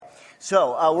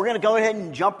So we're going to go ahead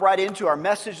and jump right into our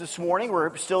message this morning.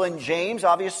 We're still in James,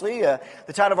 obviously. The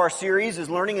title of our series is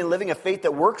Learning and Living a Faith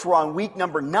That Works. We're on week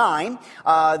number 9.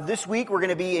 This week we're going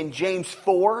to be in James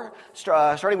 4,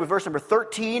 starting with verse number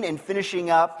 13 and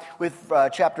finishing up with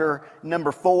chapter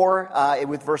number 4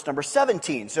 with verse number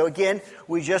 17. So again,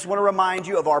 we just want to remind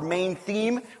you of our main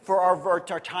theme for our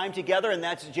time together, and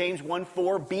that's James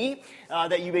 1:4b,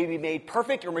 that you may be made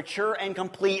perfect or mature and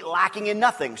complete, lacking in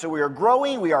nothing. So we are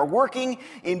growing, we are working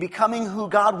in becoming who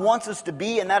God wants us to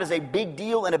be, and that is a big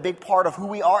deal and a big part of who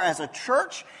we are as a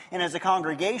church and as a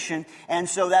congregation. And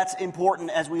so that's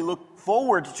important as we look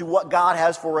forward to what God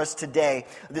has for us today.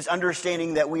 This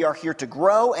understanding that we are here to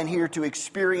grow and here to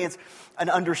experience an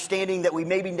understanding that we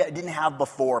maybe didn't have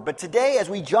before. But today, as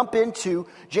we jump into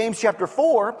James chapter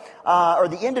 4, or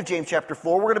the end of James chapter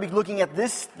 4, we're going to be looking at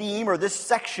this theme or this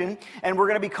section, and we're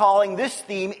going to be calling this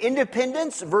theme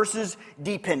Independence versus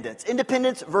Dependence.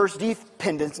 Independence versus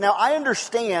dependence. Now, I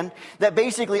understand that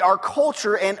basically our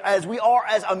culture, and as we are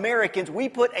as Americans, we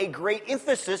put a great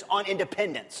emphasis on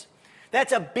independence.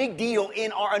 That's a big deal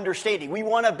in our understanding. We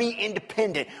want to be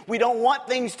independent. We don't want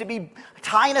things to be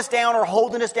tying us down or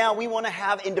holding us down. We want to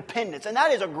have independence. And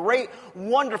that is a great,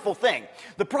 wonderful thing.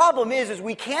 The problem is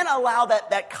we can't allow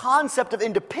that concept of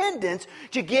independence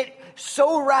to get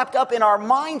so wrapped up in our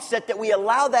mindset that we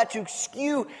allow that to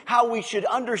skew how we should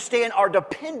understand our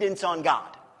dependence on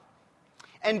God.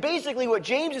 And basically what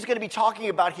James is going to be talking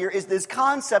about here is this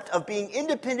concept of being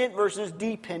independent versus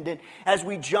dependent as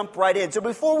we jump right in. So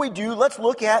before we do, let's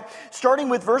look at, starting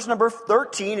with verse number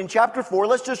 13 in chapter 4,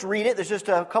 let's just read it. There's just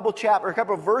a couple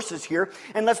of verses here,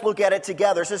 and let's look at it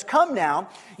together. It says, "Come now,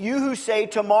 you who say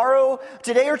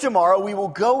today or tomorrow, we will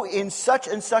go in such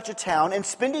and such a town and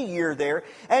spend a year there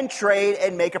and trade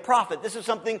and make a profit." This is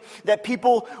something that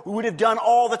people would have done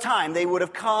all the time. They would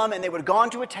have come and they would have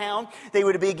gone to a town. They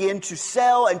would begin to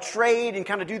sell and trade and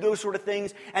kind of do those sort of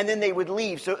things, and then they would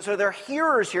leave. So their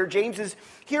hearers here, James's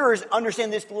hearers,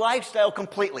 understand this lifestyle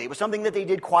completely. It was something that they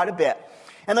did quite a bit.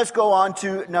 And let's go on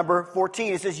to number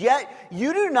 14. It says, "Yet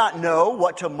you do not know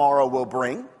what tomorrow will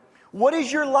bring. What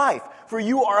is your life? For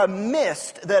you are a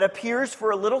mist that appears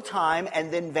for a little time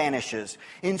and then vanishes.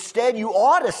 Instead, you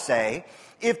ought to say,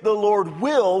 if the Lord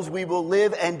wills, we will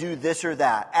live and do this or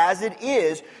that. As it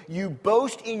is, you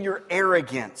boast in your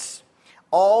arrogance.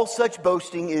 All such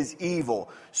boasting is evil.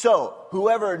 So,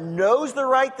 whoever knows the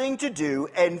right thing to do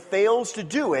and fails to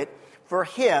do it, for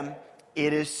him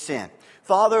it is sin."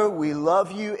 Father, we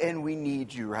love you and we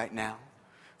need you right now.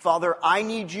 Father, I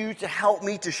need you to help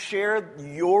me to share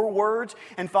your words.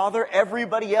 And Father,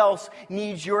 everybody else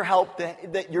needs your help,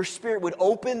 that your Spirit would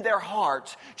open their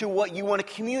hearts to what you want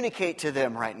to communicate to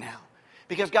them right now.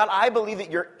 Because, God, I believe that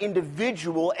you're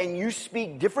individual and you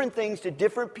speak different things to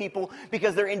different people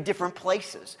because they're in different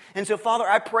places. And so, Father,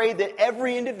 I pray that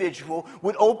every individual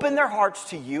would open their hearts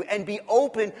to you and be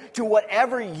open to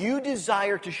whatever you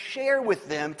desire to share with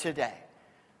them today.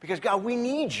 Because, God, we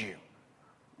need you.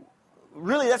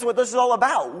 Really, that's what this is all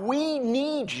about. We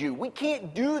need you. We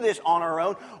can't do this on our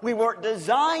own. We weren't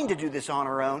designed to do this on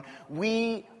our own.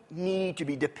 We need to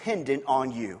be dependent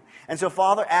on you. And so,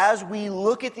 Father, as we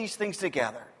look at these things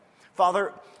together,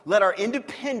 Father, let our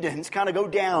independence kind of go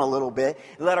down a little bit.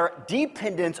 Let our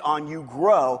dependence on you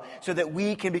grow so that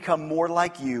we can become more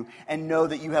like you and know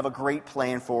that you have a great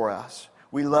plan for us.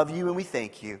 We love you and we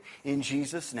thank you. In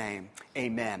Jesus' name,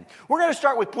 amen. We're going to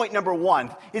start with point number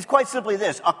 1. It's quite simply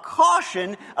this: a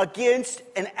caution against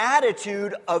an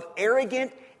attitude of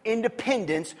arrogant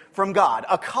independence from God.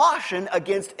 A caution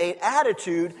against an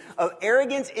attitude of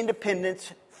arrogance,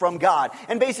 independence from God.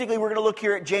 And basically, we're going to look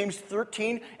here at James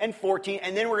 13 and 14,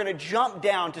 and then we're going to jump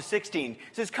down to 16.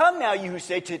 It says, "Come now, you who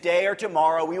say today or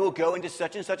tomorrow we will go into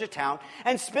such and such a town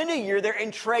and spend a year there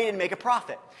and trade and make a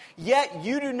profit. Yet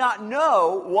you do not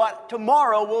know what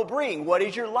tomorrow will bring. What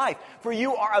is your life? For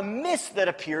you are a mist that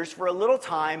appears for a little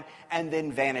time and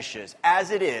then vanishes.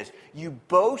 As it is, you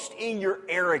boast in your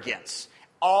arrogance.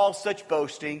 All such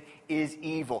boasting is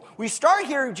evil." We start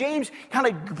here, James kind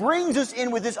of brings us in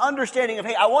with this understanding of,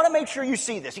 hey, I want to make sure you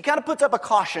see this. He kind of puts up a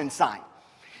caution sign.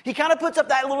 He kind of puts up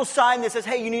that little sign that says,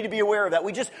 hey, you need to be aware of that.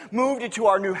 We just moved into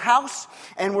our new house,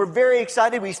 and we're very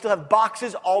excited. We still have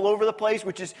boxes all over the place,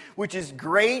 which is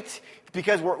great.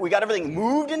 because we got everything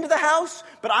moved into the house,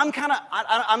 but I'm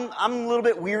a little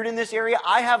bit weird in this area.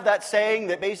 I have that saying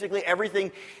that basically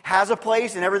everything has a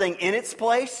place and everything in its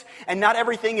place, and not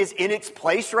everything is in its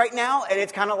place right now, and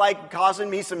it's kind of like causing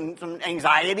me some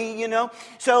anxiety, you know.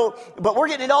 So, but we're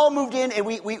getting it all moved in, and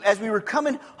we as we were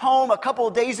coming home a couple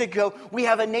of days ago, we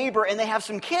have a neighbor and they have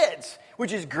some kids,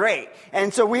 which is great.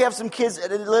 And so we have some kids that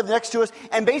live next to us.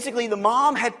 And basically the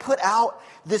mom had put out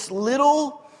this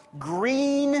little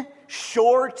green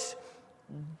short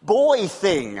boy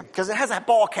thing, because it has a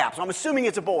ball cap, so I'm assuming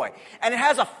it's a boy. And it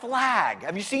has a flag.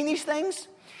 Have you seen these things?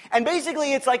 And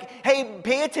basically it's like, hey,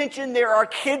 pay attention, there are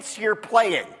kids here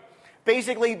playing.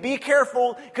 Basically, be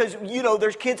careful, because,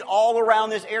 there's kids all around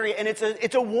this area, and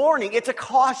it's a warning, it's a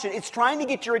caution, it's trying to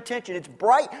get your attention. It's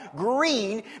bright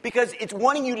green because it's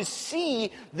wanting you to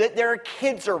see that there are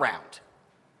kids around.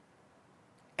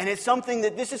 And it's something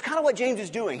that this is kind of what James is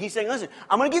doing. He's saying, listen,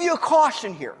 I'm going to give you a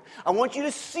caution here. I want you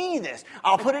to see this.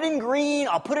 I'll put it in green.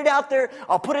 I'll put it out there.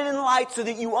 I'll put it in light so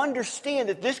that you understand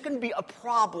that this can be a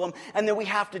problem and that we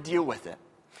have to deal with it.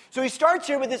 So he starts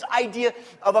here with this idea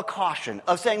of a caution,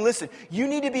 of saying, listen, you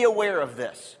need to be aware of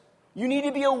this. You need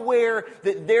to be aware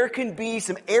that there can be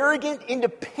some arrogant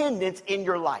independence in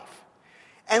your life.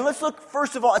 And let's look,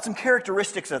 first of all, at some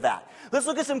characteristics of that. Let's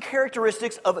look at some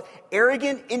characteristics of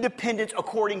arrogant independence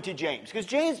according to James. Because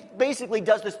James basically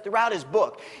does this throughout his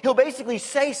book. He'll basically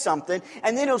say something,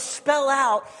 and then he'll spell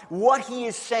out what he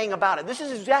is saying about it. This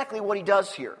is exactly what he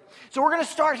does here. So we're going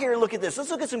to start here and look at this.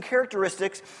 Let's look at some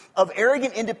characteristics of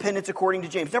arrogant independence according to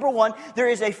James. Number one, there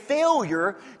is a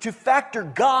failure to factor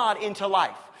God into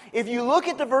life. If you look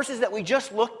at the verses that we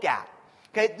just looked at,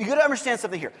 okay, you got to understand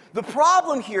something here. The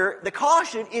problem here, the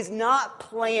caution, is not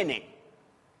planning.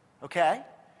 Okay?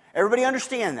 Everybody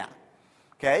understand that.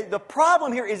 Okay? The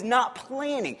problem here is not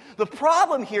planning. The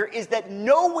problem here is that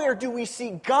nowhere do we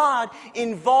see God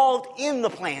involved in the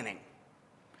planning.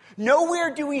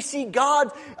 Nowhere do we see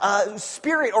God's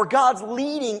spirit or God's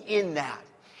leading in that.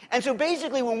 And so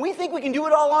basically, when we think we can do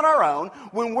it all on our own,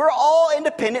 when we're all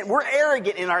independent, we're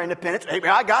arrogant in our independence, hey,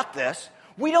 I got this,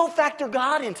 we don't factor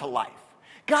God into life.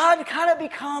 God kind of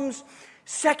becomes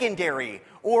secondary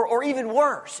or even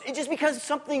worse. It just becomes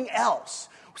something else.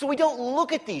 So we don't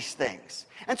look at these things.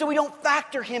 And so we don't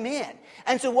factor him in.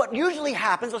 And so what usually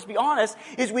happens, let's be honest,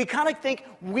 is we kind of think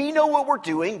we know what we're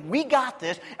doing, we got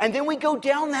this, and then we go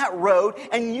down that road,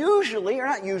 and usually, or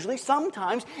not usually,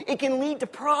 sometimes it can lead to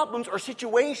problems or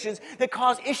situations that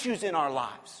cause issues in our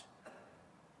lives.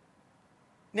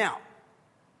 Now,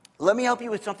 let me help you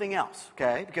with something else,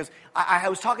 okay? Because I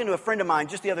was talking to a friend of mine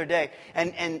just the other day,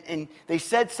 and they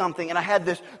said something, and I had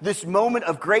this moment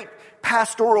of great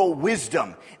pastoral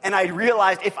wisdom, and I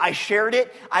realized if I shared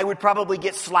it, I would probably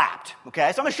get slapped,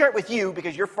 okay? So I'm going to share it with you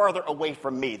because you're farther away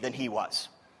from me than he was,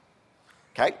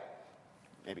 okay?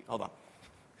 Maybe, hold on.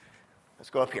 Let's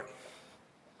go up here,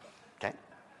 okay?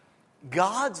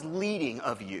 God's leading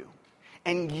of you,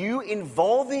 and you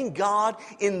involving God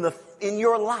in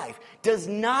your life does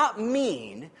not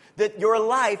mean that your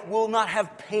life will not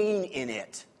have pain in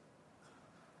it.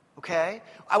 Okay?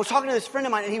 I was talking to this friend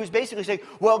of mine, and he was basically saying,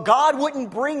 well, God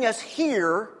wouldn't bring us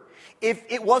here if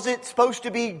it wasn't supposed to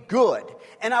be good.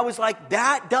 And I was like,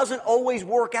 that doesn't always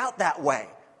work out that way.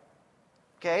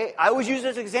 Okay? I always use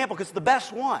this example because it's the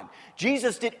best one.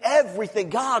 Jesus did everything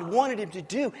God wanted him to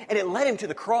do, and it led him to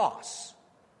the cross.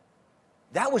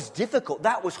 That was difficult.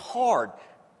 That was hard.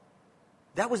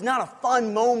 That was not a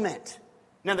fun moment.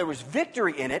 Now, there was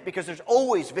victory in it because there's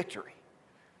always victory.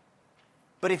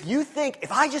 But if you think,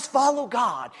 if I just follow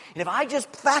God, and if I just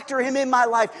factor him in my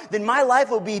life, then my life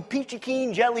will be peachy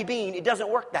keen, jelly bean. It doesn't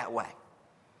work that way.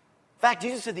 In fact,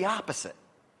 Jesus said the opposite.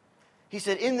 He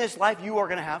said, in this life, you are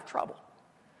going to have trouble.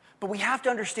 But we have to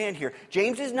understand here,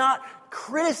 James is not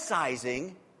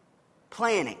criticizing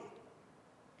planning.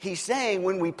 He's saying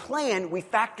when we plan, we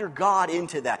factor God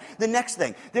into that. The next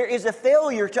thing, there is a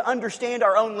failure to understand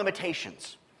our own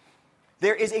limitations.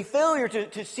 There is a failure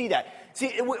to see that.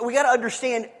 See, we got to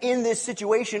understand in this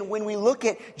situation, when we look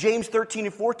at James 13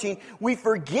 and 14, we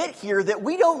forget here that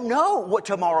we don't know what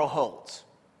tomorrow holds.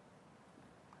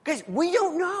 Guys, we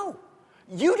don't know.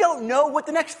 You don't know what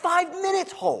the next 5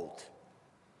 minutes hold.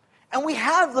 And we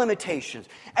have limitations.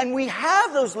 And we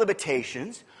have those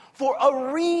limitations for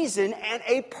a reason and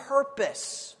a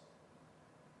purpose.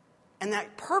 And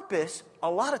that purpose, a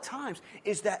lot of times,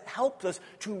 is that helps us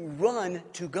to run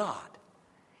to God.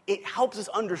 It helps us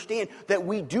understand that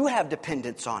we do have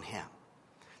dependence on him.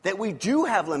 That we do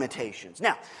have limitations.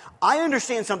 Now, I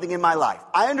understand something in my life.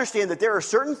 I understand that there are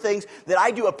certain things that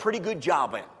I do a pretty good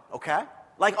job in, okay?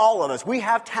 Like all of us. We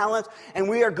have talents and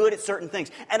we are good at certain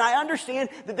things. And I understand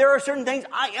that there are certain things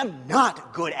I am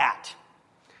not good at.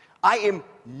 I am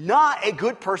not a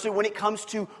good person when it comes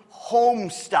to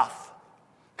home stuff.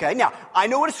 Okay, now, I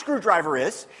know what a screwdriver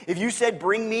is. If you said,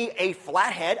 bring me a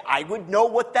flathead, I would know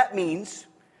what that means.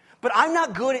 But I'm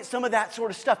not good at some of that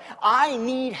sort of stuff. I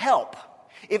need help.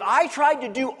 If I tried to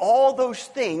do all those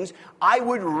things, I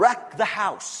would wreck the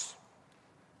house.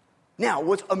 Now,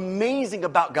 what's amazing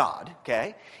about God,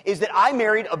 okay, is that I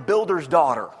married a builder's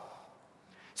daughter.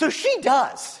 So she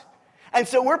does. And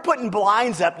so we're putting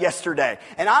blinds up yesterday,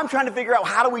 and I'm trying to figure out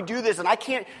how do we do this, and I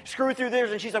can't screw through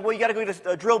this, and she's like, well, you got to go get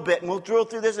a drill bit, and we'll drill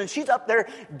through this, and she's up there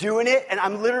doing it, and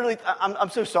I'm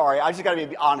so sorry, I just got to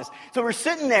be honest. So we're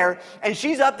sitting there, and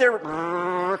she's up there,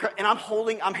 and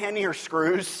I'm handing her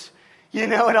screws,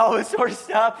 and all this sort of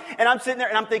stuff, and I'm sitting there,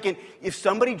 and I'm thinking, if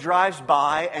somebody drives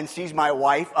by and sees my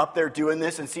wife up there doing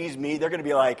this and sees me, they're going to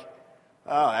be like,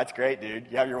 oh, that's great, dude.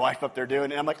 You have your wife up there doing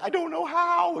it. And I'm like, I don't know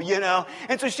how,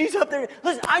 And so she's up there.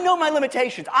 Listen, I know my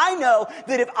limitations. I know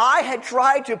that if I had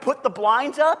tried to put the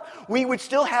blinds up, we would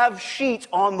still have sheets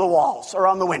on the walls or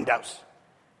on the windows.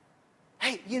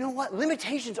 Hey, you know what?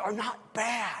 Limitations are not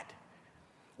bad.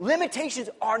 Limitations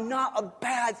are not a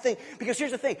bad thing. Because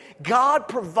here's the thing. God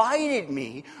provided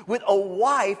me with a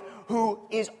wife who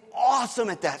is awesome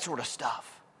at that sort of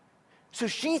stuff. So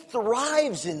she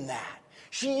thrives in that.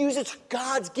 She uses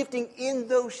God's gifting in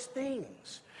those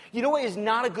things. You know what is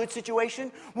not a good situation?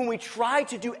 When we try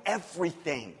to do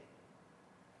everything.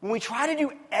 When we try to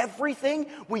do everything,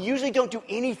 we usually don't do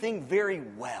anything very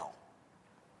well.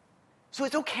 So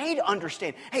it's okay to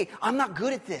understand, hey, I'm not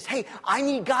good at this. Hey, I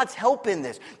need God's help in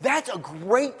this. That's a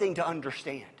great thing to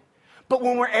understand. But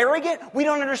when we're arrogant, we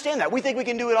don't understand that. We think we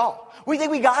can do it all. We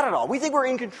think we got it all. We think we're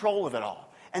in control of it all.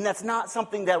 And that's not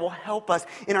something that will help us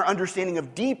in our understanding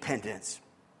of dependence.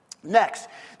 Next,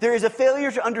 there is a failure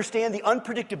to understand the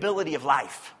unpredictability of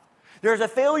life. There is a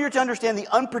failure to understand the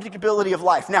unpredictability of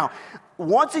life. Now,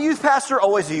 once a youth pastor,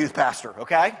 always a youth pastor,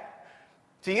 okay?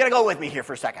 So you got to go with me here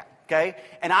for a second, okay?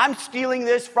 And I'm stealing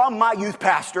this from my youth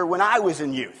pastor when I was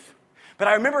in youth. But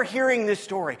I remember hearing this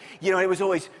story. It was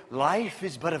always, life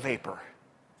is but a vapor.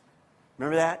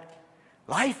 Remember that?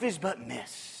 Life is but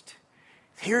mist.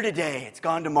 Here today, it's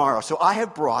gone tomorrow. So I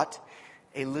have brought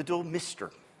a little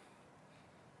mister.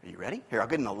 Are you ready? Here, I'll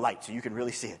get in the light so you can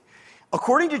really see it.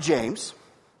 According to James,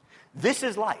 this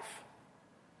is life.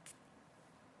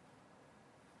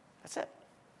 That's it.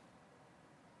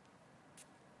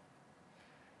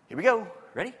 Here we go.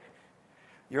 Ready?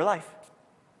 Your life.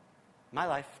 My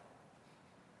life.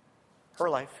 Her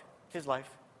life. His life.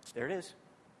 There it is.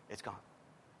 It's gone.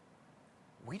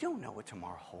 We don't know what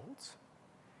tomorrow holds.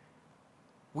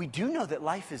 We do know that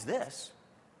life is this.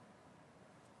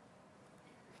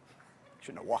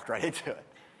 Shouldn't have walked right into it.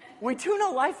 We do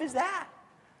know life is that.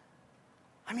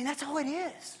 I mean, that's all it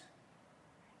is.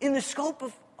 In the scope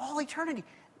of all eternity,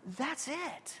 that's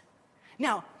it.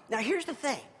 Now here's the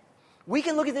thing. We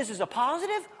can look at this as a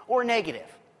positive or a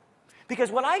negative.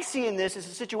 Because what I see in this is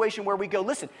a situation where we go,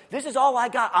 listen, this is all I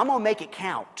got. I'm going to make it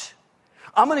count.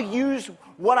 I'm going to use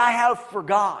what I have for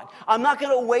God. I'm not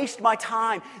going to waste my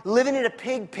time living in a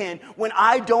pig pen when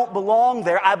I don't belong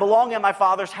there. I belong in my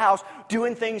Father's house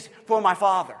doing things for my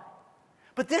Father.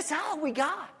 But this is all we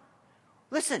got.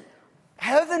 Listen,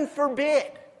 heaven forbid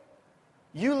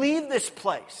you leave this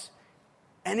place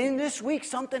and in this week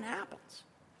something happens.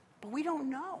 But we don't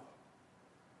know.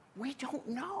 We don't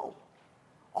know.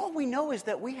 All we know is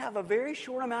that we have a very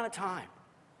short amount of time.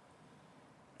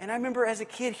 And I remember as a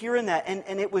kid hearing that,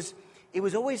 and it was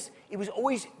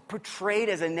always portrayed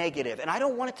as a negative. And I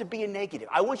don't want it to be a negative.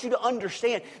 I want you to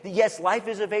understand that yes, life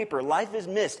is a vapor, life is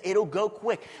mist, it'll go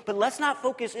quick. But let's not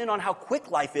focus in on how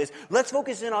quick life is. Let's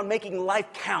focus in on making life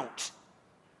count.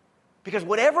 Because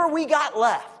whatever we got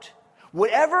left,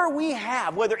 whatever we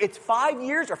have, whether it's 5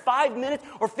 years or 5 minutes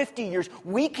or 50 years,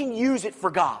 we can use it for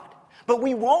God. But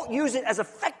we won't use it as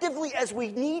effectively as we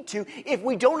need to if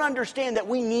we don't understand that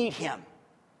we need Him.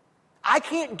 I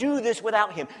can't do this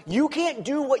without Him. You can't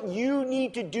do what you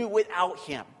need to do without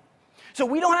Him. So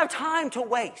we don't have time to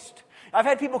waste. I've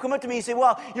had people come up to me and say,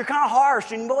 well, you're kind of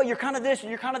harsh, and well, you're kind of this, and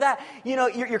you're kind of that.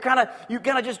 You're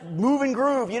kind of just move and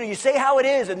groove. You say how it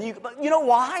is, and you know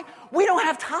why? We don't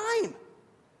have time.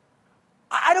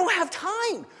 I don't have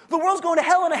time. The world's going to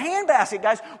hell in a handbasket,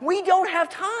 guys. We don't have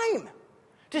time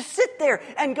to sit there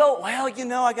and go, well,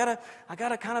 I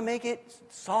gotta kind of make it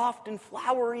soft and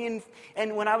flowery,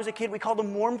 and when I was a kid, we called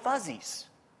them warm fuzzies.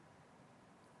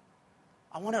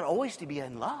 I want it always to be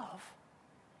in love,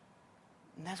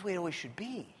 and that's the way it always should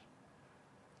be.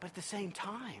 But at the same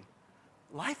time,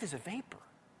 life is a vapor.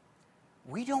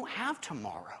 We don't have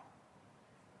tomorrow.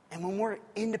 And when we're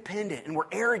independent and we're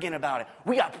arrogant about it,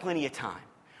 we got plenty of time.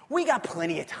 We got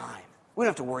plenty of time. We don't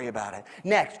have to worry about it.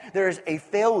 Next, there is a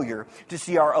failure to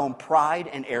see our own pride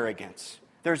and arrogance.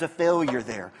 There's a failure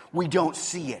there. We don't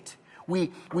see it. We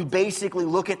basically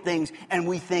look at things and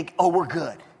we think, oh, we're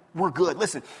good. We're good.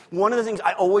 Listen, one of the things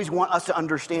I always want us to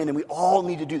understand, and we all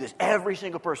need to do this, every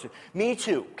single person, me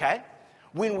too, okay?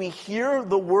 When we hear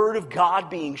the word of God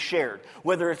being shared,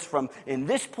 whether it's from in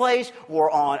this place or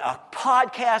on a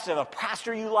podcast of a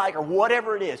pastor you like or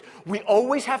whatever it is, we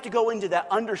always have to go into that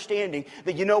understanding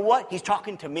that, you know what? He's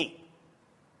talking to me.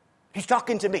 He's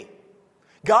talking to me.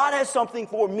 God has something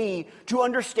for me to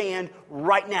understand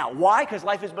right now. Why? Because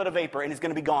life is but a vapor and it's going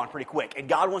to be gone pretty quick. And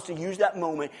God wants to use that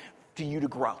moment for you to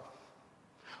grow.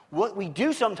 What we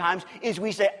do sometimes is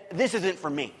we say, this isn't for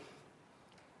me.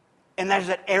 And there's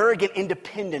that arrogant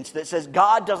independence that says,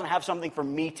 God doesn't have something for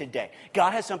me today.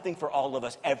 God has something for all of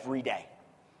us every day.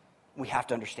 We have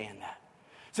to understand that.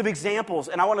 Some examples,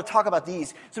 and I want to talk about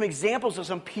these, some examples of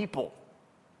some people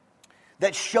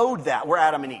that showed that were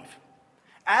Adam and Eve.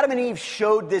 Adam and Eve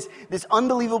showed this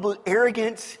unbelievable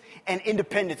arrogance and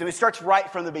independence. And it starts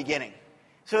right from the beginning.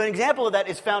 So an example of that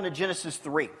is found in Genesis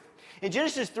 3. In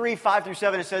Genesis 3, 5 through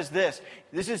 7, it says this.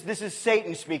 This is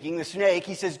Satan speaking, the snake.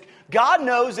 He says, God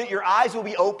knows that your eyes will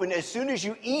be opened as soon as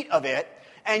you eat of it,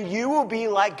 and you will be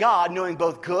like God, knowing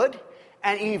both good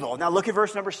and evil. Now look at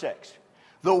verse number 6.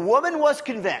 The woman was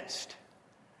convinced.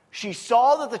 She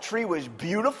saw that the tree was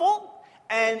beautiful,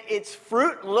 and its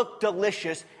fruit looked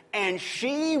delicious, and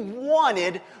she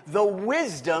wanted the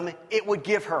wisdom it would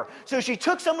give her. So she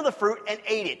took some of the fruit and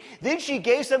ate it. Then she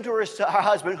gave some to her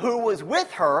husband who was with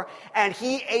her, and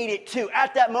he ate it too.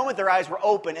 At that moment, their eyes were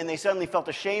open, and they suddenly felt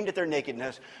ashamed at their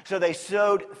nakedness. So they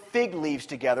sewed fig leaves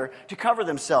together to cover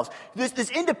themselves.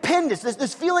 This independence,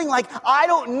 this feeling like, I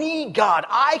don't need God.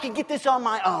 I can get this on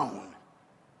my own.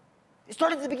 It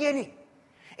started at the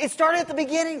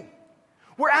beginning.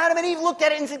 Where Adam and Eve looked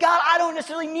at it and said, God, I don't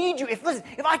necessarily need you.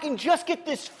 If I can just get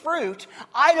this fruit,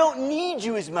 I don't need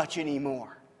you as much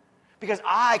anymore. Because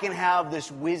I can have this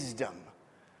wisdom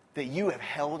that you have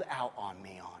held out on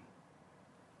me on.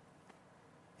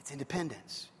 It's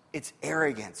independence. It's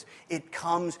arrogance. It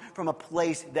comes from a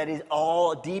place that is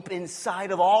all deep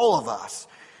inside of all of us,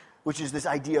 which is this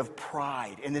idea of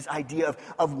pride and this idea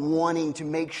of wanting to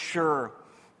make sure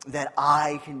that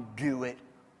I can do it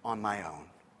on my own.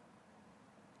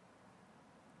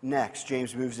 Next,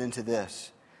 James moves into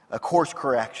this, a course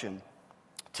correction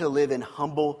to live in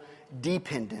humble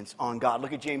dependence on God.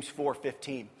 Look at James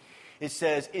 4:15. It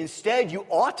says, instead you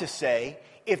ought to say,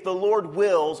 if the Lord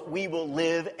wills, we will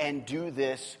live and do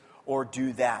this or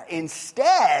do that.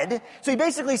 Instead, so he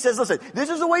basically says, listen, this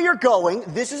is the way you're going.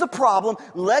 This is a problem.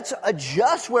 Let's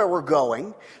adjust where we're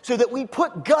going so that we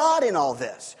put God in all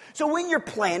this. So when you're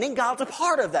planning, God's a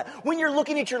part of that. When you're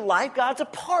looking at your life, God's a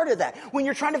part of that. When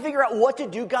you're trying to figure out what to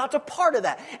do, God's a part of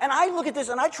that. And I look at this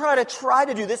and I try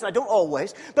to do this, and I don't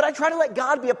always, but I try to let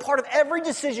God be a part of every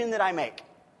decision that I make.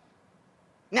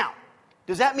 Now,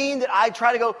 does that mean that I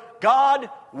try to go, God,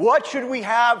 what should we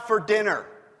have for dinner?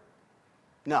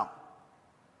 No.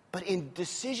 But in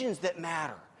decisions that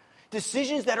matter,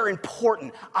 decisions that are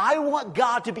important, I want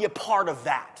God to be a part of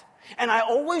that. And I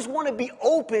always want to be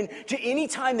open to any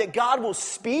time that God will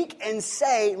speak and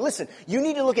say, listen, you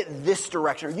need to look at this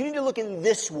direction, or you need to look in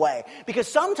this way. Because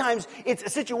sometimes it's a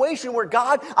situation where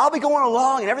God, I'll be going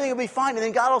along and everything will be fine. And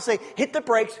then God will say, hit the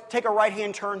brakes, take a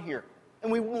right-hand turn here.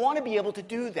 And we want to be able to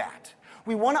do that.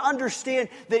 We want to understand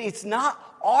that it's not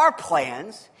our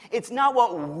plans. It's not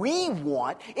what we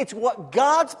want. It's what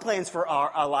God's plans for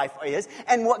our life is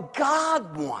and what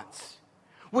God wants.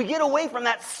 We get away from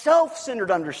that self-centered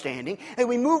understanding and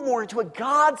we move more into a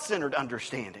God-centered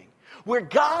understanding where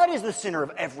God is the center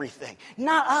of everything,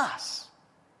 not us.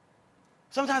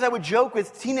 Sometimes I would joke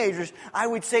with teenagers. I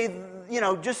would say,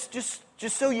 just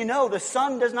so you know, the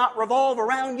sun does not revolve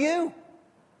around you.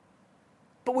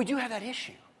 But we do have that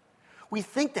issue. We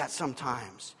think that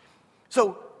sometimes.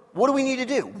 So what do we need to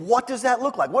do? What does that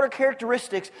look like? What are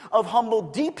characteristics of humble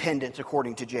dependence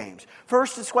according to James?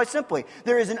 First, it's quite simply,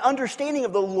 there is an understanding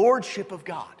of the lordship of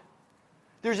God.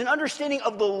 There's an understanding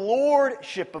of the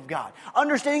lordship of God.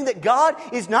 Understanding that God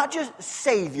is not just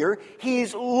Savior,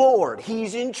 He's Lord.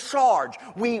 He's in charge.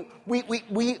 We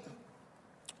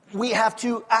have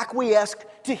to acquiesce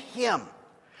to Him.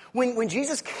 When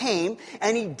Jesus came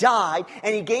and He died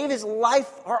and He gave His life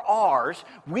for ours,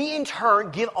 we in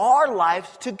turn give our lives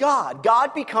to God.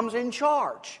 God becomes in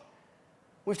charge.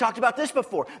 We've talked about this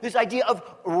before. This idea of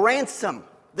ransom,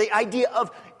 the idea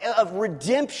of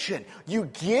redemption. You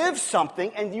give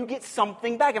something and you get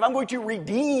something back. If I'm going to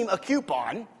redeem a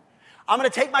coupon, I'm going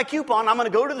to take my coupon, I'm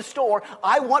going to go to the store,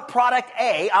 I want product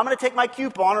A, I'm going to take my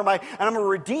coupon and I'm going to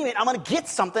redeem it, I'm going to get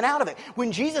something out of it.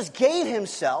 When Jesus gave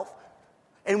Himself,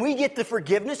 and we get the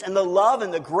forgiveness and the love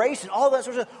and the grace and all that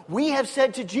sort of stuff, we have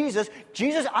said to Jesus,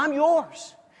 Jesus, I'm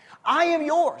yours. I am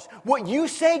yours. What you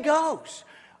say goes.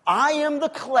 I am the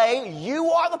clay, you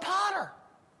are the potter.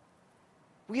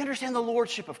 We understand the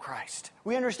lordship of Christ.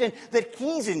 We understand that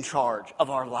he's in charge of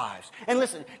our lives. And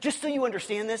listen, just so you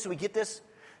understand this, so we get this,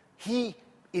 he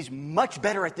is much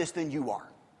better at this than you are.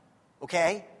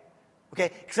 Okay?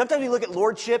 Okay? Sometimes we look at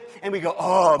lordship and we go,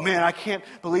 oh man, I can't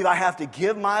believe I have to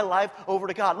give my life over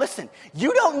to God. Listen,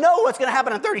 you don't know what's going to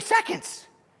happen in 30 seconds.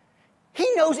 He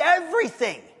knows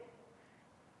everything.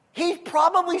 He's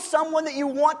probably someone that you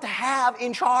want to have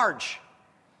in charge.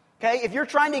 Okay, if you're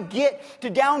trying to get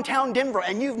to downtown Denver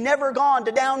and you've never gone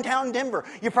to downtown Denver,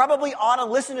 you probably ought to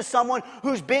listen to someone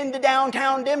who's been to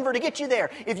downtown Denver to get you there.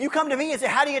 If you come to me and say,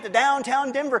 how do you get to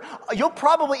downtown Denver? You'll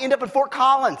probably end up in Fort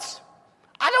Collins.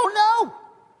 I don't know.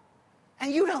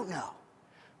 And you don't know.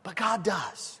 But God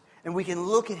does. And we can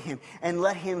look at him and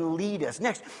let him lead us.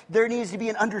 Next, there needs to be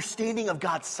an understanding of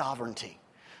God's sovereignty.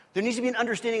 There needs to be an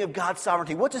understanding of God's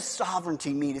sovereignty. What does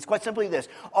sovereignty mean? It's quite simply this.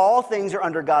 All things are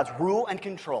under God's rule and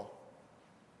control.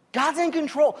 God's in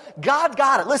control. God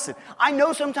got it. Listen, I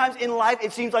know sometimes in life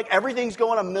it seems like everything's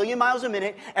going a million miles a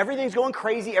minute. Everything's going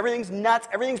crazy. Everything's nuts.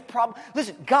 Everything's problem.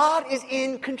 Listen, God is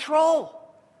in control.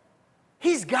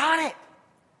 He's got it.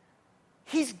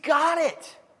 He's got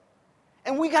it.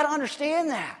 And we got to understand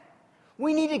that.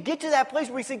 We need to get to that place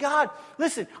where we say, God,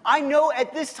 listen, I know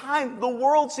at this time the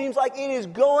world seems like it is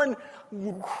going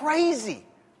crazy,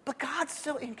 but God's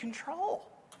still in control.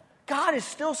 God is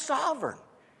still sovereign.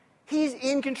 He's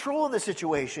in control of the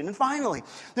situation. And finally,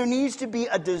 there needs to be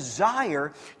a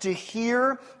desire to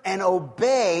hear and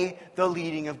obey the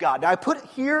leading of God. Now, I put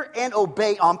hear and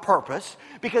obey on purpose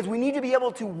because we need to be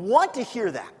able to want to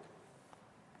hear that.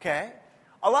 Okay?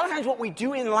 A lot of times what we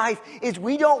do in life is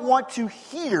we don't want to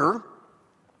hear,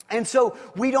 and so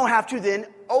we don't have to then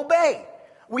obey.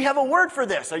 We have a word for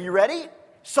this. Are you ready?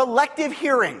 Selective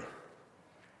hearing.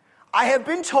 I have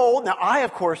been told, now I,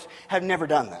 of course, have never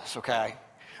done this, okay?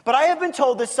 But I have been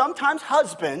told that sometimes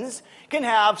husbands can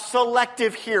have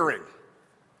selective hearing.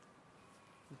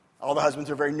 All the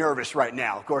husbands are very nervous right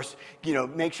now. Of course,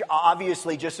 make sure,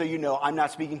 obviously, just so you know, I'm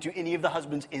not speaking to any of the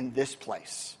husbands in this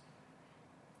place.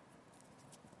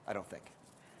 I don't think.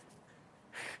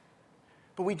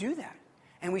 But we do that.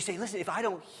 And we say, listen, if I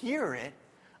don't hear it,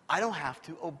 I don't have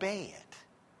to obey it.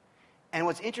 And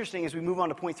what's interesting as we move on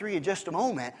to point 3 in just a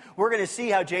moment, we're going to see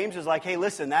how James is like, hey,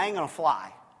 listen, that ain't going to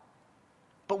fly.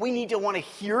 But we need to want to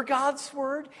hear God's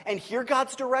word and hear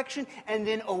God's direction and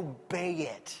then obey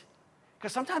it.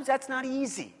 Because sometimes that's not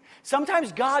easy.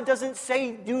 Sometimes God doesn't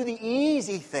say do the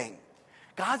easy thing.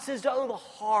 God says do the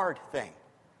hard thing.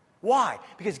 Why?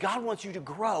 Because God wants you to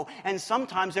grow, and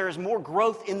sometimes there is more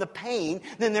growth in the pain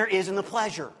than there is in the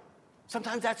pleasure.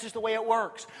 Sometimes that's just the way it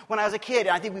works. When I was a kid,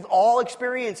 and I think we've all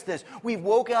experienced this, we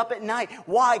woke up at night.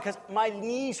 Why? Because my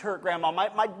knees hurt, Grandma.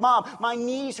 My mom, my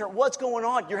knees hurt. What's going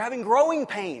on? You're having growing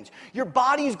pains. Your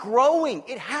body's growing.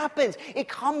 It happens. It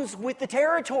comes with the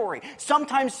territory.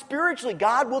 Sometimes spiritually,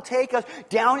 God will take us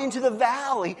down into the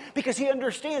valley because he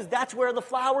understands that's where the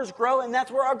flowers grow and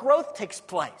that's where our growth takes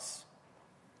place.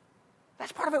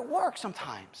 That's part of it work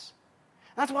sometimes.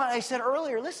 That's why I said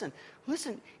earlier, listen,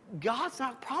 God's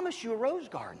not promised you a rose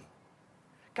garden.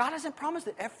 God hasn't promised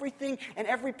that everything and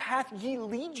every path he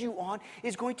leads you on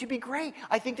is going to be great.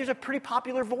 I think there's a pretty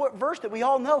popular verse that we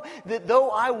all know, that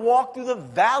though I walk through the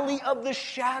valley of the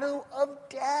shadow of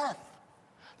death.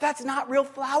 That's not real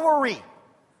flowery.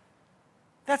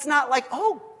 That's not like,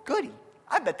 oh, goody,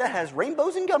 I bet that has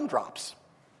rainbows and gumdrops.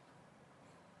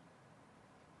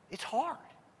 It's hard.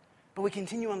 But we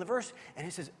continue on the verse, and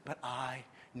it says, but I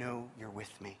know you're with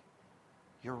me.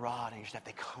 Your rod and your staff,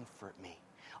 they comfort me.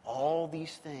 All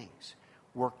these things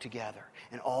work together.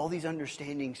 And all these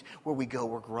understandings where we go,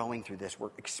 we're growing through this. We're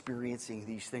experiencing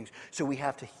these things. So we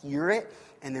have to hear it,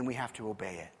 and then we have to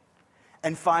obey it.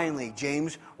 And finally,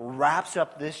 James wraps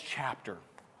up this chapter,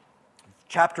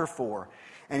 chapter 4,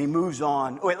 and he moves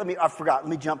on. Oh, wait, I forgot. Let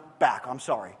me jump back. I'm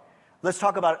sorry. Let's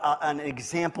talk about an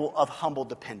example of humble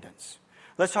dependence.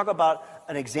 Let's talk about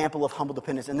an example of humble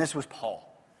dependence, and this was Paul.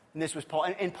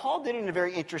 And Paul did it in a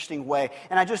very interesting way.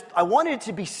 And I wanted it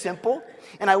to be simple,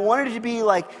 and I wanted it to be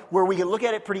like where we can look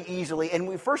at it pretty easily.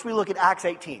 And first we look at Acts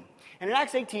 18. And in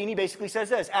Acts 18, he basically says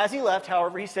this. As he left,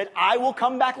 however, he said, I will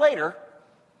come back later,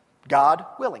 God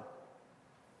willing.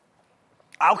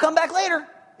 I'll come back later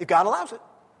if God allows it.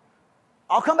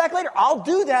 I'll come back later. I'll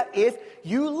do that if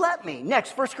you let me.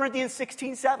 Next, 1 Corinthians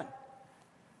 16:7.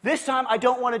 This time, I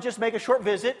don't want to just make a short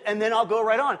visit and then I'll go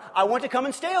right on. I want to come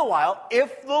and stay a while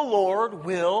if the Lord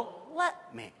will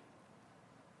let me.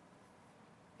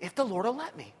 If the Lord will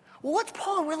let me. Well, what's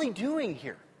Paul really doing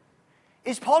here?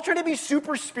 Is Paul trying to be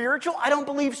super spiritual? I don't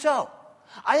believe so.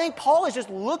 I think Paul is just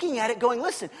looking at it going,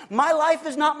 listen, my life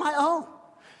is not my own.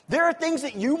 There are things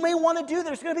that you may want to do.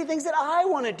 There's going to be things that I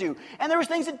want to do. And there was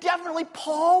things that definitely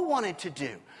Paul wanted to do.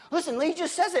 Listen, he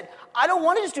just says it. I don't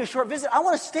want to just do a short visit. I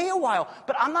want to stay a while.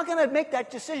 But I'm not going to make that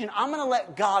decision. I'm going to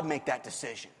let God make that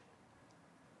decision.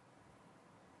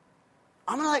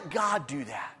 I'm going to let God do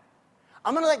that.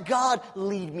 I'm going to let God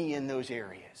lead me in those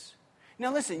areas.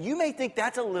 Now listen, you may think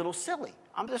that's a little silly.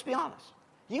 I'm just be honest.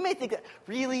 You may think that,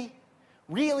 really?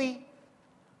 Really?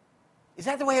 Is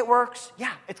that the way it works?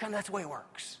 Yeah, that's the way it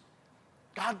works.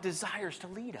 God desires to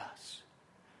lead us.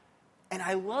 And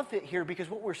I love it here because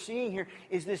what we're seeing here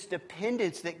is this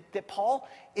dependence that Paul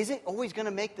isn't always going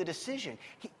to make the decision.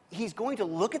 He's going to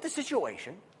look at the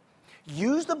situation,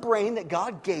 use the brain that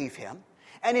God gave him,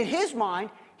 and in his mind,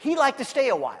 he'd like to stay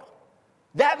a while.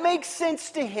 That makes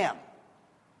sense to him.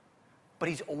 But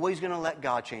he's always going to let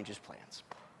God change his plans.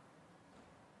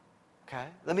 Okay?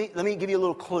 Let me give you a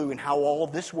little clue in how all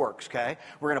of this works, okay?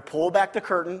 We're going to pull back the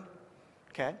curtain,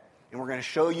 okay? And we're going to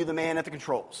show you the man at the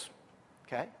controls,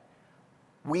 okay?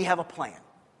 We have a plan.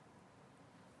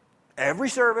 Every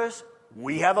service,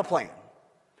 we have a plan.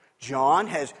 John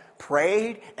has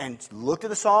prayed and looked at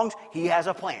the songs. He has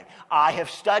a plan. I have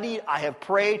studied. I have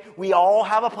prayed. We all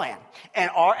have a plan. And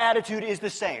our attitude is the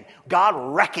same.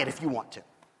 God, wreck it if you want to.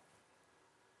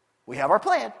 We have our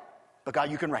plan, but God,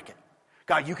 you can wreck it.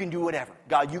 God, you can do whatever.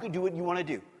 God, you can do what you want to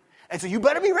do. And so you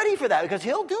better be ready for that because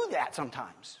he'll do that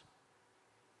sometimes.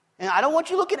 And I don't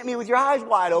want you looking at me with your eyes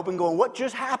wide open going, what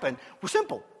just happened? We're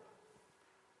simple.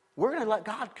 We're going to let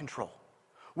God control.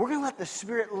 We're going to let the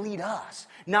Spirit lead us,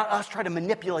 not us try to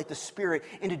manipulate the Spirit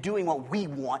into doing what we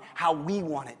want, how we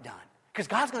want it done. Because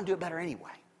God's going to do it better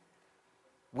anyway.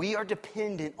 We are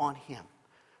dependent on him.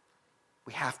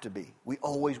 We have to be. We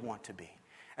always want to be.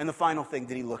 And the final thing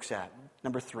that he looks at,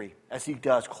 number 3, as he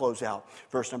does close out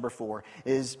verse number 4,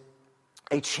 is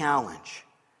a challenge.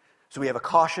 So we have a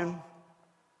caution,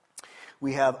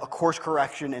 we have a course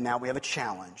correction, and now we have a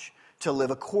challenge to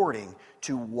live according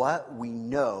to what we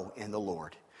know in the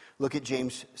Lord. Look at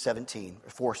James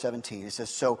 4:17. It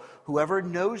says, so whoever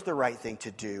knows the right thing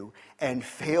to do and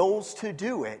fails to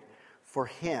do it, for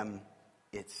him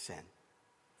it's sin.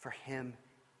 For him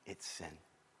it's sin.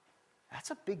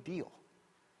 That's a big deal.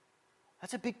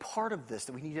 That's a big part of this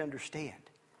that we need to understand.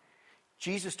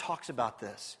 Jesus talks about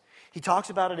this. He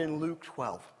talks about it in Luke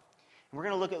 12. And we're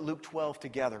going to look at Luke 12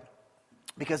 together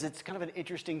because it's kind of an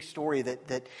interesting story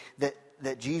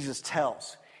that Jesus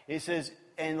tells. It says,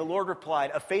 and the Lord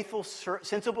replied, a faithful,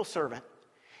 sensible servant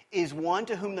is one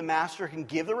to whom the master can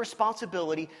give the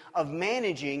responsibility of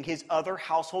managing his other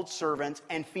household servants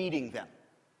and feeding them.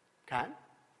 Okay?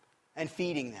 And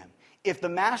feeding them. If the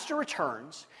master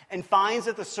returns and finds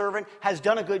that the servant has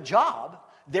done a good job,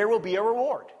 there will be a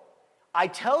reward. I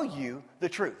tell you the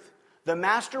truth. The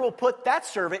master will put that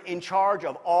servant in charge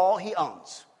of all he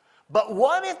owns. But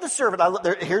what if the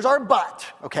servant, here's our but,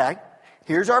 okay?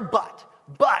 Here's our but.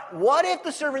 But what if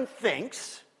the servant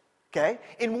thinks, okay?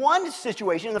 In one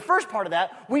situation, in the first part of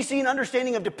that, we see an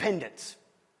understanding of dependence.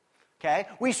 Okay?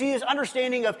 We see this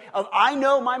understanding of I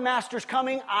know my master's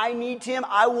coming, I need him,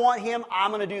 I want him, I'm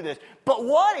going to do this. But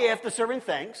what if the servant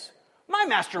thinks, my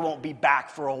master won't be back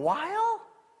for a while?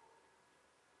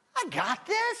 I got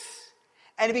this.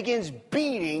 And he begins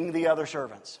beating the other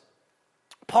servants,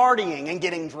 partying and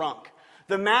getting drunk.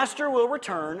 The master will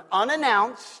return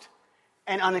unannounced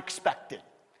and unexpected.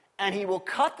 And he will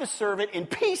cut the servant in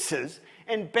pieces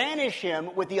and banish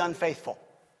him with the unfaithful.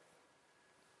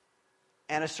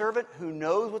 And a servant who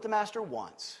knows what the master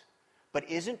wants, but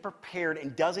isn't prepared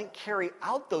and doesn't carry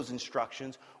out those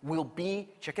instructions will be,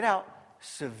 check it out,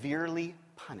 severely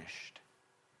punished.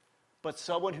 But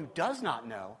someone who does not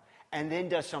know and then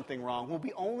does something wrong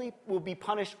will be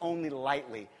punished only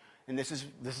lightly. And this is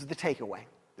the takeaway.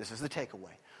 This is the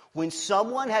takeaway. When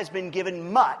someone has been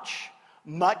given much,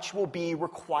 much will be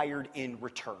required in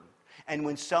return. And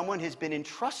when someone has been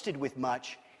entrusted with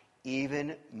much,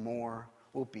 even more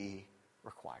will be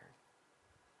required.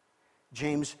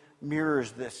 James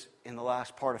mirrors this in the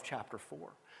last part of chapter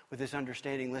 4 with this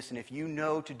understanding, listen, if you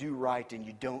know to do right and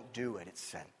you don't do it, it's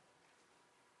sin.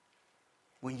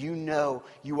 When you know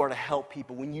you are to help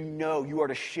people, when you know you are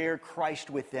to share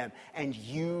Christ with them and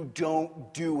you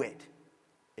don't do it,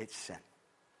 it's sin.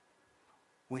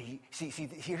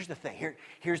 Here's the thing.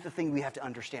 Here's the thing we have to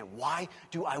understand. Why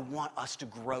do I want us to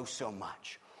grow so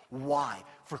much? Why?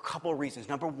 For a couple of reasons.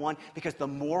 Number one, because the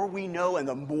more we know and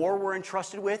the more we're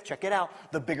entrusted with, check it out,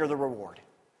 the bigger the reward.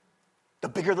 The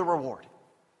bigger the reward.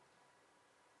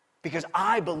 Because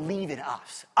I believe in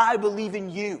us. I believe in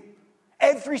you.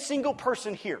 Every single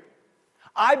person here.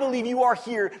 I believe you are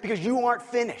here because you aren't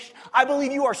finished. I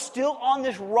believe you are still on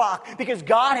this rock because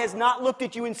God has not looked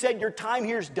at you and said, your time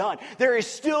here is done. There is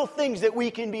still things that we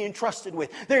can be entrusted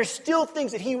with. There are still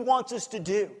things that He wants us to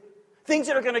do. Things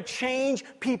that are going to change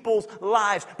people's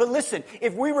lives. But listen,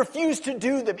 if we refuse to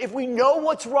do them, if we know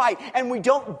what's right and we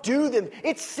don't do them,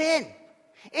 it's sin.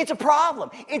 It's a problem.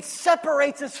 It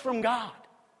separates us from God.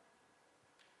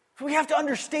 So we have to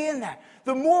understand that.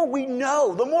 The more we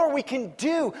know, the more we can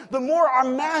do, the more our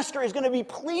Master is going to be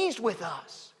pleased with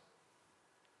us.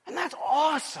 And that's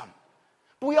awesome.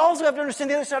 But we also have to understand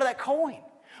the other side of that coin.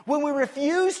 When we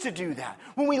refuse to do that,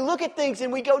 when we look at things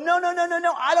and we go, no,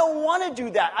 I don't want to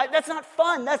do that. That's not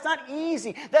fun. That's not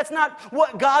easy. That's not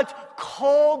what God's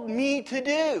called me to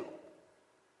do.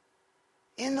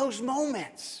 In those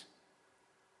moments,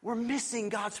 we're missing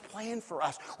God's plan for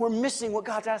us. We're missing what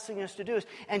God's asking us to do.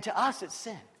 And to us, it's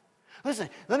sin. Listen,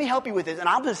 let me help you with this, and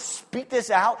I'll just speak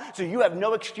this out so you have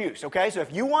no excuse, okay? So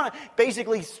if you want to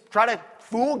basically try to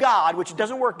fool God, which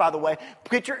doesn't work, by the way,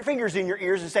 put your fingers in your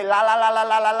ears and say la, la, la, la,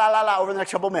 la, la, la, la, over the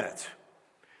next couple minutes.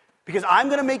 Because I'm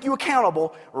going to make you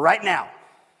accountable right now.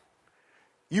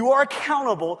 You are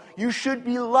accountable. You should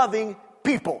be loving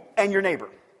people and your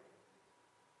neighbor.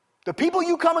 The people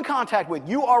you come in contact with,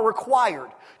 you are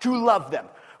required to love them.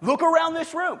 Look around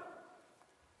this room.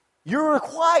 You're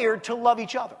required to love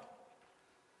each other.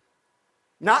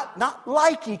 Not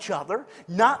like each other,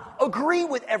 not agree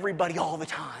with everybody all the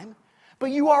time, but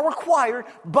you are required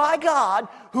by God,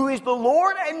 who is the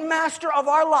Lord and Master of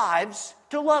our lives,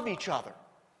 to love each other,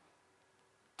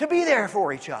 to be there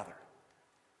for each other,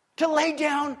 to lay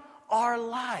down our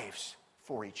lives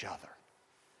for each other.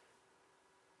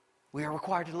 We are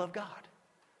required to love God,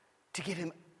 to give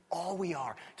Him all we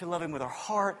are, to love Him with our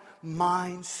heart,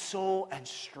 mind, soul, and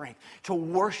strength, to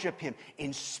worship Him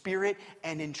in spirit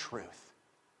and in truth.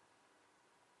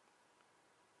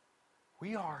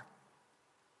 We are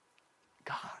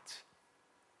God's.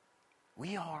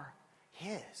 We are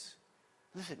His.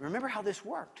 Listen, remember how this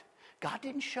worked. God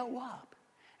didn't show up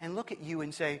and look at you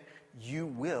and say, you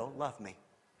will love me.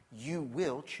 You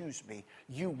will choose me.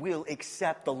 You will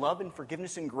accept the love and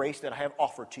forgiveness and grace that I have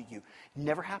offered to you.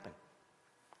 Never happened.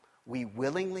 We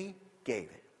willingly gave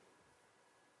it.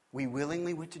 We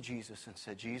willingly went to Jesus and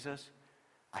said, Jesus,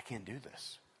 I can't do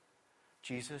this.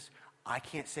 Jesus, I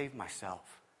can't save myself.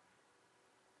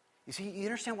 You see, you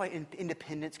understand why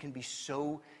independence can be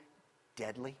so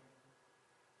deadly?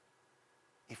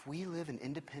 If we live an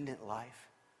independent life,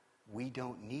 we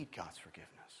don't need God's forgiveness.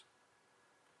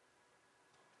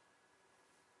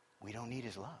 We don't need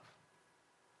His love.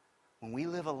 When we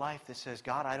live a life that says,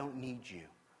 God, I don't need you,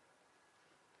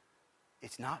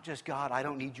 it's not just, God, I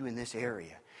don't need you in this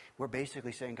area. We're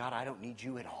basically saying, God, I don't need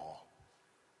you at all.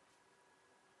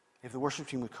 If the worship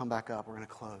team would come back up, we're going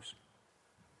to close.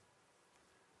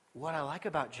 What I like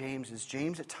about James is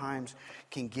James at times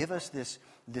can give us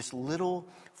this little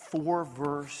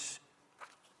 4-verse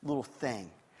little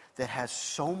thing that has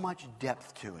so much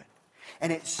depth to it.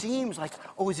 And it seems like,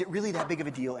 oh, is it really that big of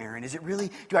a deal, Aaron?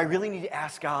 Do I really need to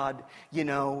ask God,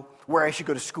 where I should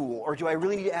go to school? Or do I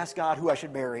really need to ask God who I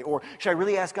should marry? Or should I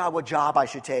really ask God what job I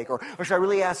should take? Or should I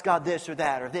really ask God this or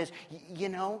that or this?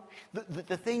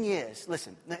 The thing is,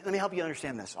 listen, let me help you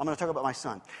understand this. I'm going to talk about my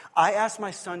son. I asked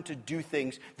my son to do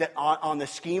things that on the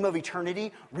scheme of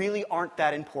eternity really aren't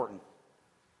that important.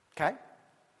 Okay?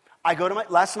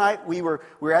 Last night we were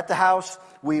at the house.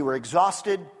 We were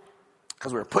exhausted.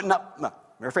 Because we were putting up,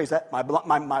 rephrase that,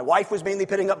 my wife was mainly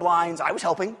putting up blinds. I was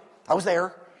helping. I was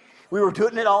there. We were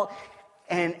doing it all.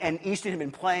 And Easton had been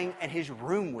playing, and his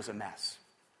room was a mess.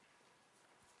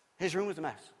 His room was a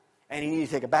mess. And he needed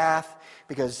to take a bath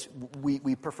because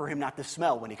we prefer him not to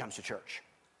smell when he comes to church.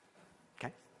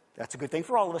 Okay? That's a good thing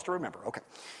for all of us to remember. Okay.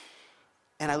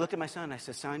 And I looked at my son and I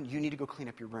said, son, you need to go clean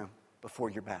up your room before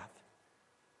your bath.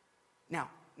 Now,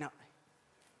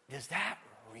 does that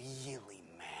really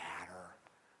matter?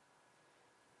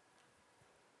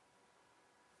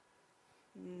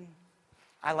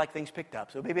 I like things picked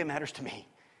up, so maybe it matters to me.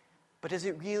 But does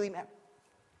it really matter?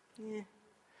 Yeah.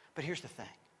 But here's the thing.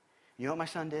 You know what my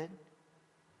son did?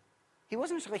 He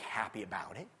wasn't necessarily happy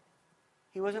about it.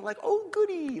 He wasn't like, oh,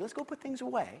 goody, let's go put things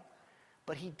away.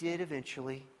 But he did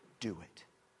eventually do it.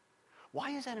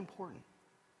 Why is that important?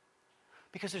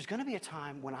 Because there's going to be a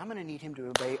time when I'm going to need him to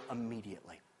obey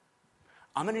immediately.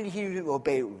 I'm going to need him to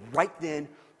obey right then,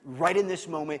 right in this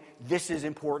moment. This is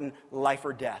important, life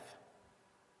or death.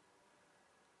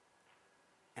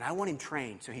 And I want him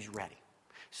trained so he's ready.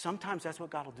 Sometimes that's what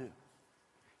God will do.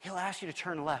 He'll ask you to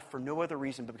turn left for no other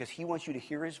reason but because he wants you to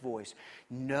hear his voice.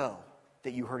 No,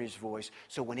 that you heard his voice.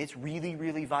 So when it's really,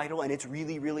 really vital and it's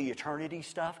really, really eternity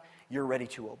stuff, you're ready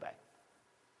to obey.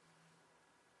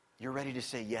 You're ready to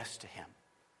say yes to him.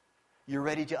 You're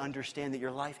ready to understand that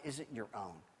your life isn't your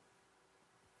own.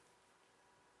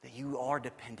 That you are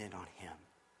dependent on him.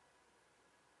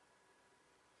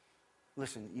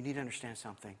 Listen, you need to understand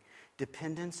something.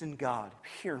 Dependence in God,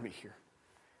 hear me here.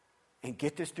 And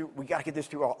get this through, we got to get this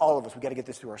through, all of us, we got to get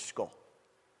this through our skull.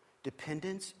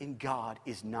 Dependence in God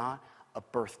is not a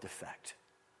birth defect.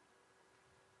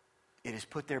 It is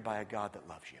put there by a God that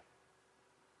loves you.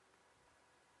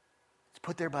 It's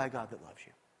put there by a God that loves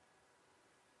you.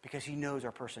 Because he knows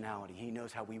our personality. He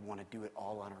knows how we want to do it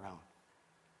all on our own.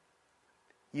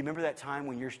 You remember that time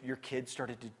when your kids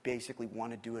started to basically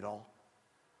want to do it all?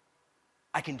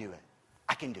 I can do it.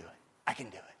 I can do it. I can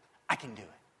do it. I can do it.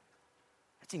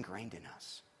 That's ingrained in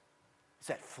us. It's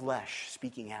that flesh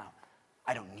speaking out.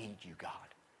 I don't need you, God.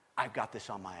 I've got this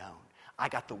on my own. I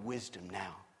got the wisdom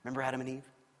now. Remember Adam and Eve?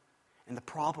 And the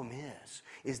problem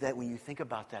is that when you think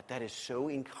about that, that is so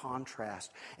in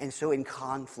contrast and so in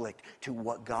conflict to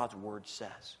what God's word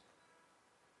says.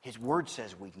 His word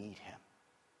says we need him.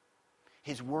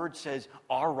 His word says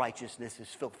our righteousness is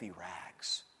filthy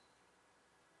rags.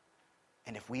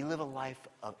 And if we live a life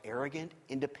of arrogant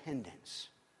independence,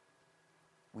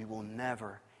 we will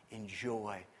never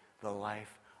enjoy the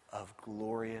life of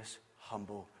glorious,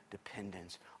 humble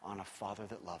dependence on a Father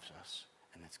that loves us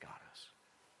and that's got us.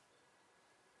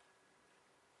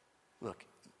 Look,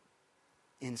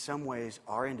 in some ways,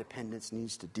 our independence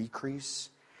needs to decrease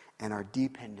and our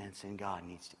dependence in God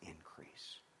needs to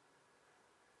increase.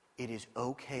 It is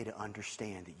okay to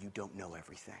understand that you don't know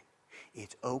everything.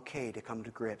 It's okay to come to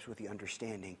grips with the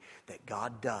understanding that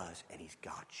God does and he's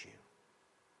got you.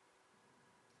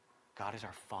 God is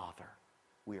our Father.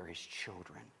 We are his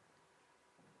children.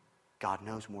 God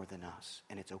knows more than us.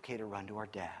 And it's okay to run to our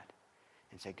dad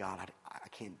and say, God, I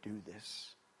can't do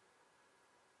this.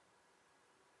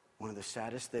 One of the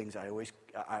saddest things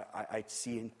I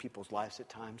see in people's lives at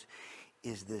times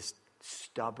is this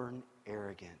stubborn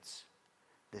arrogance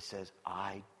that says,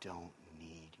 I don't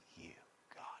need you,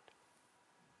 God.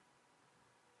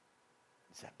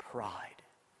 It's that pride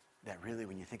that really,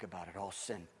 when you think about it, all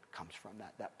sin comes from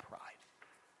that pride.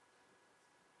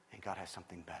 And God has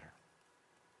something better.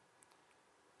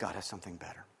 God has something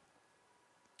better.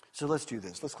 So let's do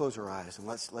this. Let's close our eyes and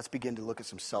let's begin to look at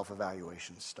some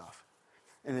self-evaluation stuff.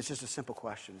 And it's just a simple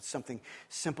question. It's something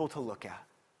simple to look at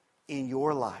in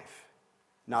your life.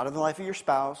 Not in the life of your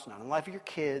spouse, not in the life of your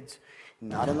kids,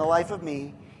 not in the life of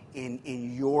me, in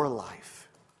your life.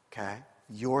 Okay?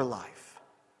 Your life.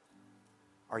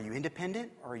 Are you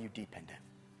independent or are you dependent?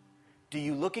 Do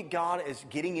you look at God as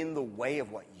getting in the way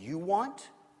of what you want?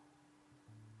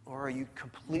 Or are you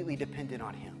completely dependent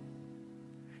on him?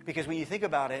 Because when you think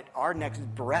about it, our next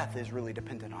breath is really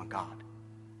dependent on God.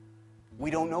 We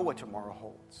don't know what tomorrow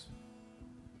holds.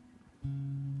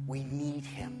 We need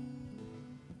him.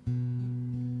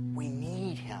 We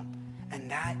need him. And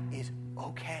that is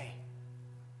okay.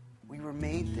 We were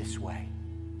made this way.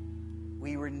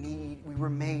 We were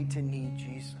made to need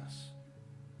Jesus.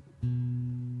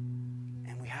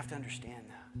 And we have to understand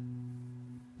that.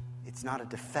 It's not a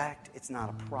defect. It's not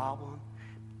a problem.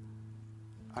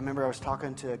 I remember I was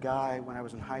talking to a guy when I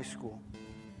was in high school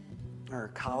or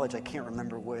college. I can't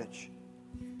remember which.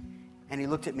 And he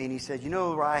looked at me and he said, you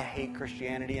know why I hate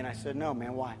Christianity? And I said, no,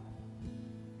 man, why?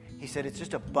 He said, it's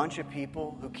just a bunch of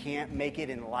people who can't make it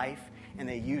in life and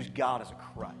they use God as a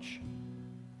crutch.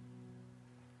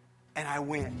 And I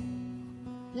went,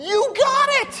 you got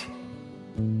it!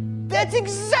 That's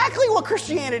exactly what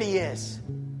Christianity is.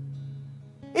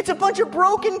 It's a bunch of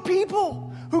broken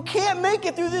people who can't make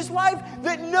it through this life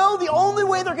that know the only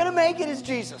way they're going to make it is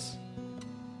Jesus.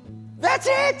 That's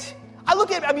it. I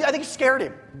think it scared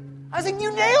him. I was like,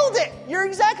 you nailed it. You're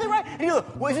exactly right. And he goes,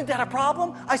 well, isn't that a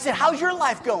problem? I said, how's your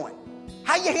life going?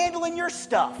 How you handling your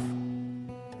stuff?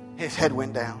 His head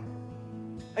went down.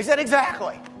 I said,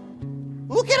 exactly.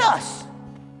 Look at us.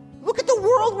 Look at the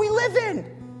world we live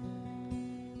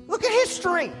in. Look at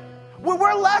history. When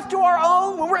we're left to our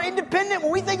own, when we're independent,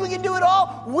 when we think we can do it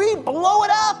all, we blow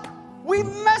it up. We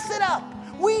mess it up.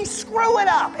 We screw it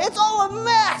up. It's all a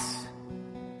mess.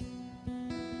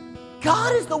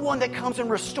 God is the one that comes and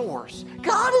restores.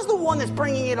 God is the one that's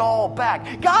bringing it all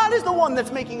back. God is the one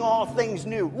that's making all things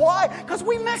new. Why? Because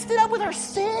we messed it up with our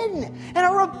sin and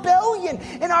our rebellion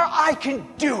and our I can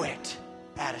do it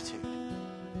attitude.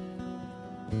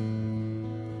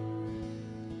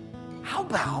 How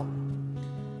about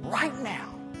right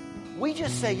now we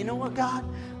just say, you know what, God?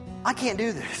 I can't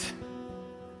do this.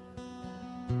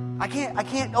 I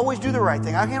can't always do the right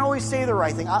thing. I can't always say the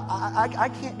right thing. I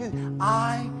can't do.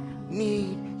 I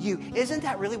need you. Isn't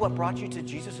that really what brought you to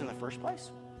Jesus in the first place?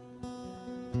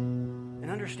 And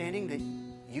understanding that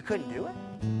you couldn't do it?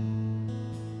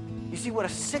 You see, what a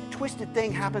sick, twisted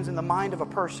thing happens in the mind of a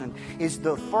person is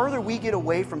the further we get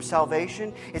away from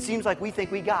salvation, it seems like we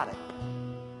think we got it.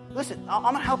 Listen, I'm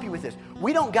going to help you with this.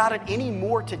 We don't got it any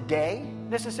more today,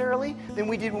 necessarily, than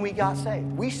we did when we got saved.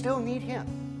 We still need Him.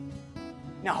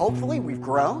 Now, hopefully, we've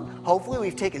grown. Hopefully,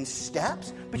 we've taken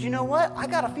steps. But you know what? I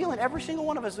got a feeling every single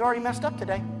one of us has already messed up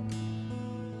today.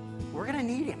 We're going to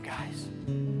need Him, guys.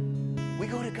 We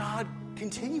go to God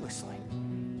continuously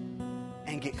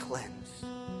and get cleansed.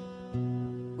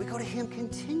 We go to Him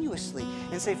continuously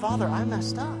and say, Father, I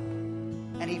messed up.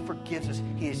 And He forgives us.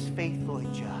 He is faithful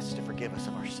and just to forgive us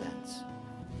of our sins.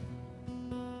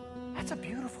 That's a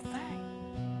beautiful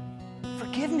thing.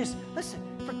 Forgiveness, listen,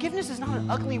 forgiveness is not an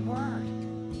ugly word.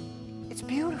 It's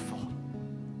beautiful.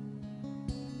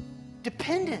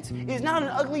 Dependence is not an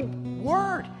ugly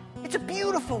word. It's a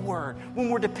beautiful word when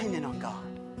we're dependent on God,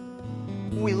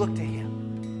 when we look to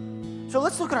Him. So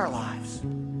let's look at our lives.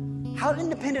 How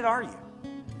independent are you?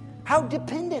 How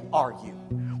dependent are you?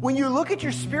 When you look at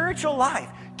your spiritual life,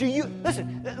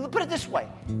 listen, put it this way.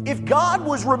 If God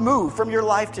was removed from your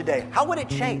life today, how would it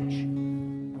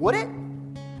change? Would it?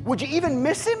 Would you even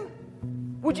miss Him?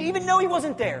 Would you even know He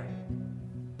wasn't there?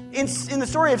 In the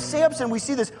story of Samson, we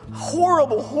see this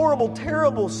horrible, horrible,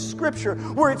 terrible scripture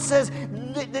where it says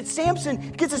that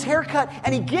Samson gets his hair cut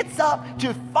and he gets up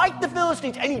to fight the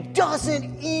Philistines and he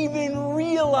doesn't even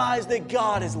realize that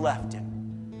God has left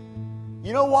him.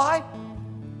 You know why?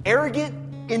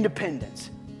 Arrogant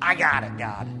independence. I got it,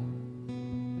 God.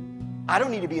 I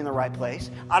don't need to be in the right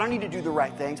place. I don't need to do the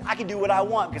right things. I can do what I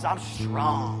want because I'm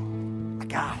strong. I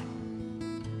got it.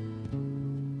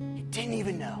 He didn't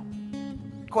even know.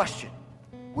 Question: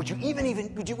 would you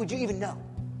even know?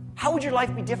 How would your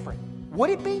life be different? Would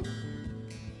it be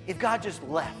if God just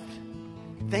left?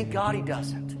 Thank God He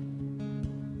doesn't.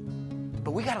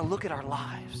 But we got to look at our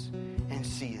lives and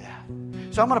see that.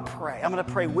 So I'm going to pray. I'm going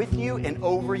to pray with you and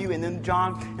over you, and then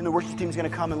John and the worship team is going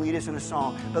to come and lead us in a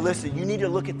song. But listen, you need to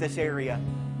look at this area.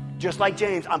 Just like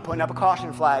James, I'm putting up a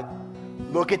caution flag.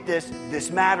 Look at this.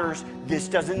 This matters. This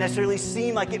doesn't necessarily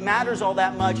seem like it matters all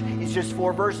that much. It's just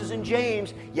 4 verses in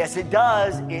James. Yes, it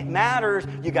does. It matters.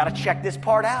 You got to check this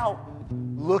part out.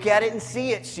 Look at it and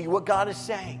see it. See what God is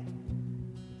saying.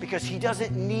 Because He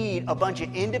doesn't need a bunch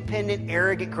of independent,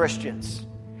 arrogant Christians.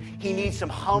 He needs some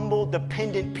humble,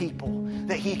 dependent people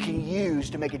that He can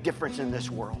use to make a difference in this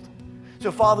world.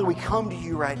 So, Father, we come to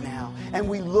You right now, and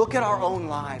we look at our own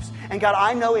lives. And, God,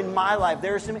 I know in my life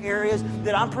there are some areas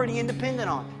that I'm pretty independent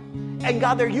on. And,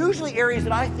 God, they're usually areas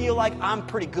that I feel like I'm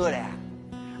pretty good at.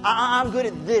 I'm good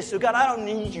at this. So, God, I don't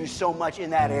need You so much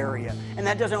in that area. And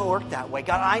that doesn't work that way.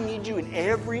 God, I need You in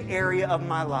every area of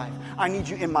my life. I need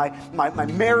You in my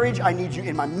marriage. I need You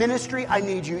in my ministry. I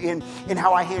need You in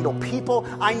how I handle people.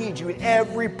 I need You in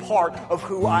every part of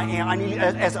who I am. I need You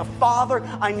as a father.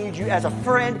 I need You as a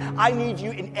friend. I need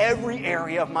You in every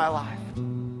area of my life.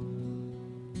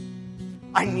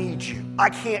 I need You. I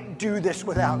can't do this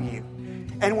without You.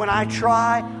 And when I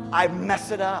try, I mess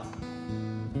it up.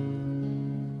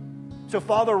 So,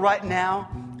 Father, right now,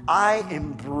 I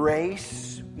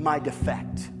embrace my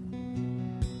defect.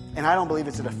 And I don't believe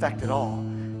it's a defect at all.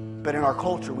 But in our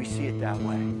culture, we see it that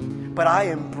way. But I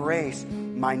embrace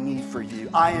my need for You.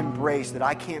 I embrace that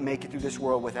I can't make it through this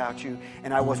world without You,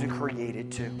 and I wasn't created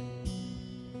to.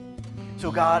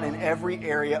 So, God, in every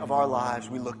area of our lives,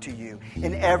 we look to You.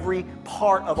 In every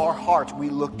part of our hearts, we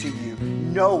look to You,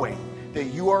 knowing that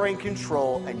You are in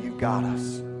control and You got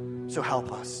us. So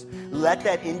help us. Let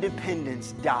that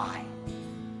independence die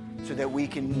so that we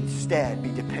can instead be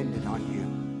dependent on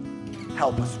You.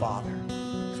 Help us, Father,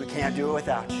 because we can't do it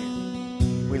without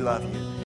You. We love You.